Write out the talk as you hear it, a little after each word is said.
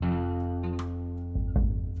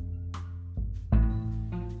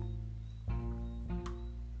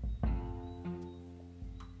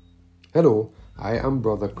Hello, I am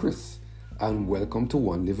Brother Chris, and welcome to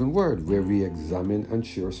One Living Word, where we examine and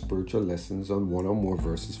share spiritual lessons on one or more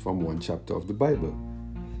verses from one chapter of the Bible.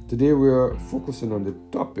 Today we are focusing on the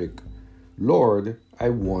topic, Lord, I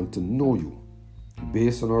want to know you,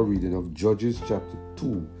 based on our reading of Judges chapter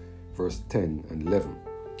 2, verse 10 and 11.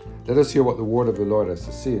 Let us hear what the word of the Lord has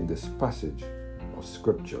to say in this passage of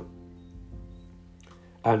Scripture.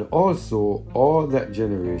 And also all that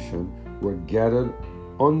generation were gathered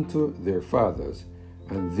unto their fathers,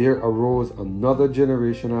 and there arose another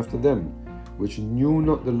generation after them, which knew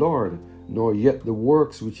not the Lord, nor yet the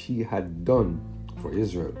works which he had done for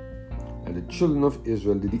Israel. And the children of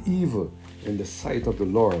Israel did evil in the sight of the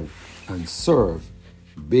Lord, and served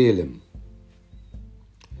Baalim.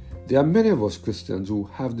 There are many of us Christians who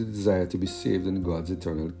have the desire to be saved in God's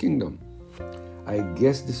eternal kingdom. I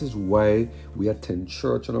guess this is why we attend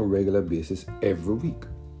church on a regular basis every week.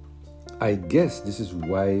 I guess this is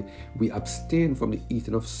why we abstain from the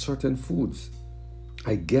eating of certain foods.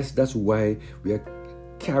 I guess that's why we are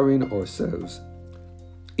carrying ourselves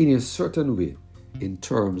in a certain way in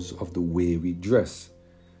terms of the way we dress.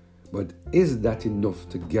 But is that enough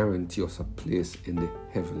to guarantee us a place in the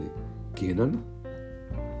heavenly Canaan?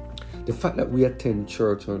 The fact that we attend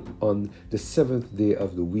church on the seventh day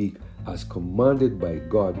of the week as commanded by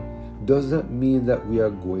God does not mean that we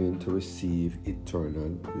are going to receive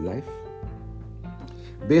eternal life.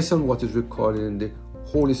 Based on what is recorded in the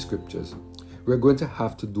Holy Scriptures, we're going to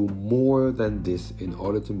have to do more than this in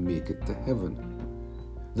order to make it to heaven.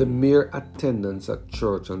 The mere attendance at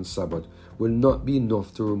church on Sabbath will not be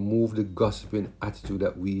enough to remove the gossiping attitude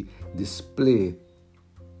that we display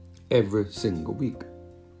every single week.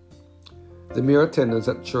 The mere attendance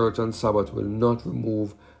at church on Sabbath will not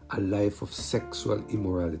remove a life of sexual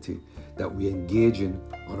immorality that we engage in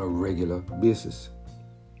on a regular basis.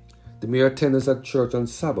 The mere attendance at church on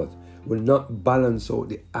Sabbath will not balance out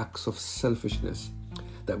the acts of selfishness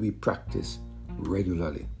that we practice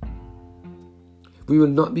regularly. We will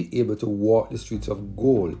not be able to walk the streets of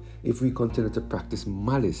gold if we continue to practice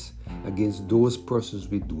malice against those persons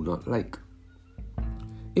we do not like.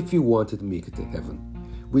 If we want to make it to heaven,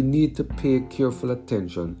 we need to pay careful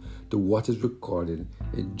attention to what is recorded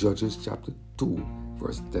in Judges chapter 2,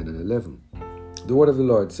 verse 10 and 11. The word of the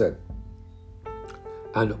Lord said,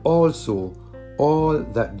 and also all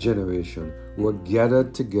that generation were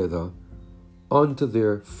gathered together unto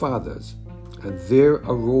their fathers, and there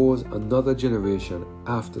arose another generation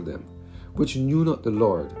after them, which knew not the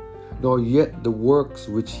Lord, nor yet the works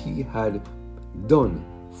which he had done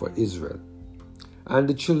for Israel. And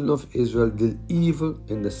the children of Israel did evil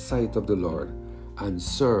in the sight of the Lord, and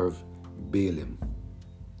served Baalim.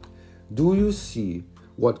 Do you see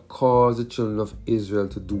what caused the children of Israel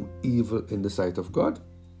to do evil in the sight of God?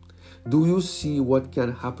 Do you see what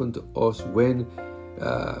can happen to us when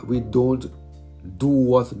we don't do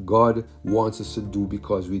what God wants us to do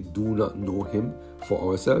because we do not know Him for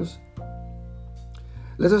ourselves?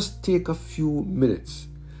 Let us take a few minutes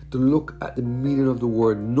to look at the meaning of the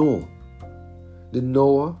word know. The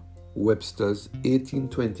Noah Webster's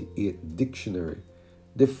 1828 dictionary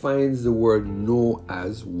defines the word know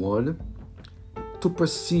as 1. To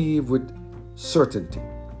perceive with certainty,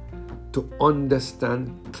 to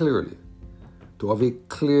understand clearly, to have a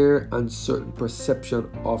clear and certain perception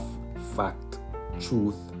of fact,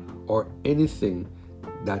 truth, or anything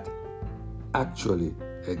that actually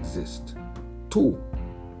exists. 2.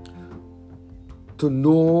 To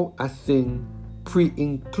know a thing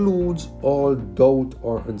pre-includes all doubt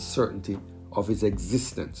or uncertainty of its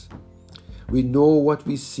existence. We know what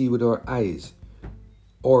we see with our eyes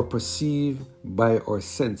or perceive by our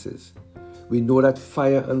senses. We know that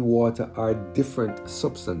fire and water are different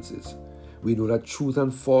substances. We know that truth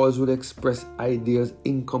and false would express ideas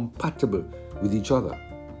incompatible with each other.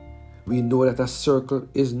 We know that a circle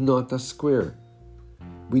is not a square.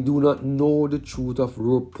 We do not know the truth of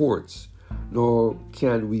reports, nor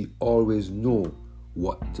can we always know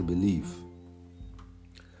what to believe.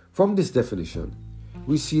 From this definition,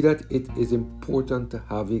 we see that it is important to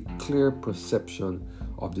have a clear perception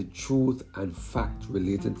of the truth and fact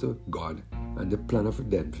relating to God and the plan of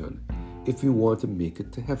redemption if we want to make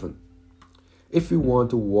it to heaven. If we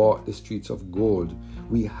want to walk the streets of gold,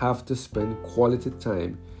 we have to spend quality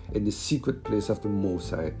time in the secret place of the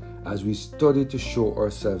Most High as we study to show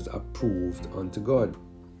ourselves approved unto God.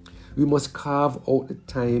 We must carve out the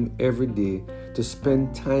time every day to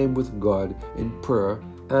spend time with God in prayer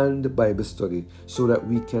and Bible study so that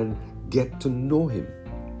we can get to know Him.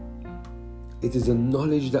 It is a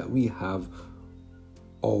knowledge that we have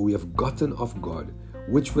or we have gotten of God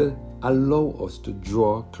which will allow us to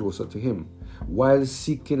draw closer to Him. While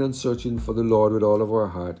seeking and searching for the Lord with all of our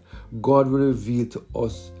heart, God will reveal to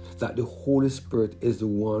us that the Holy Spirit is the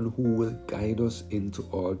one who will guide us into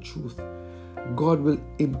all truth. God will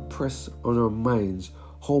impress on our minds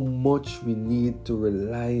how much we need to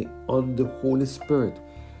rely on the Holy Spirit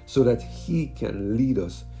so that He can lead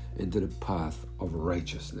us into the path of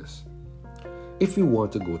righteousness. If we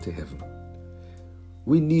want to go to heaven,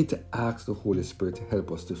 we need to ask the Holy Spirit to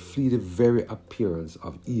help us to flee the very appearance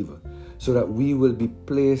of evil so that we will be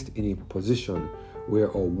placed in a position where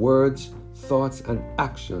our words, thoughts, and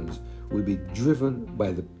actions will be driven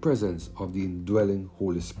by the presence of the indwelling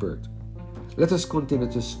Holy Spirit. Let us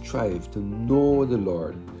continue to strive to know the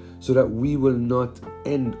Lord so that we will not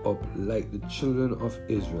end up like the children of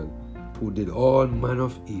Israel who did all manner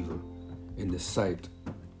of evil in the sight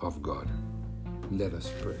of God. Let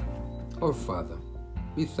us pray. Our Father,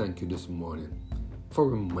 we thank you this morning for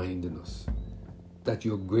reminding us that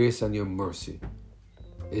your grace and your mercy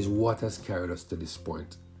is what has carried us to this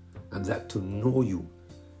point, and that to know you,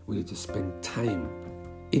 we need to spend time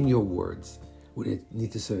in your words. We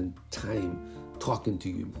need to spend time talking to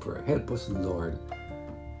you in prayer. Help us, Lord,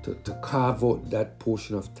 to carve out that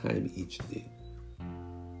portion of time each day,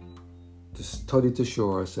 to study to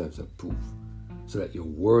show ourselves approved, so that your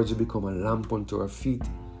words will become a lamp unto our feet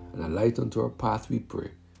and a light unto our path, we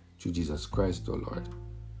pray, through Jesus Christ, our Lord.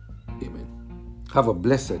 Amen. Have a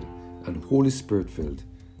blessed and Holy Spirit-filled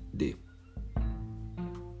day.